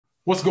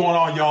What's going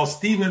on, y'all?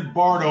 Stephen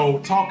Bardo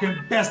talking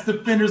best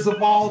defenders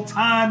of all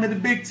time in the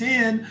Big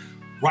Ten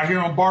right here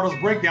on Bardo's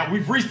Breakdown.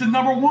 We've reached the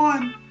number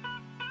one.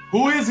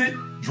 Who is it?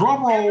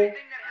 Drum roll.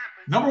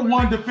 Number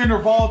one defender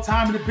of all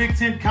time in the Big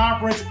Ten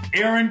Conference,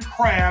 Aaron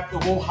Craft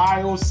of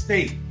Ohio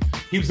State.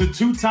 He was a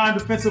two-time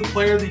Defensive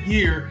Player of the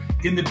Year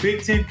in the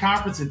Big Ten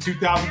Conference in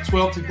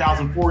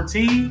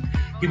 2012-2014.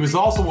 He was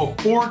also a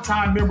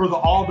four-time member of the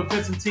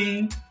All-Defensive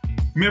Team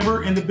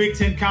member in the Big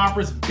Ten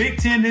Conference, Big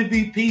Ten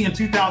MVP in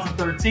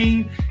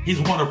 2013. He's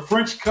won a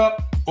French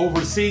Cup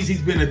overseas.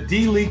 He's been a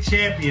D-League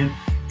champion,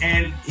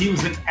 and he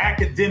was an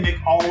academic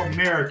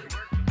All-American.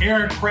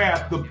 Aaron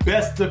Craft, the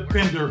best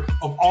defender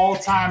of all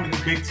time in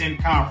the Big Ten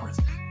Conference.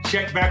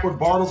 Check back with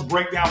Bardo's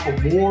Breakdown for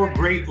more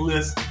great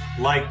lists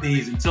like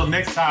these. Until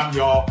next time,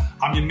 y'all,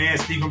 I'm your man,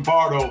 Stephen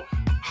Bardo.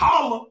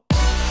 Holla!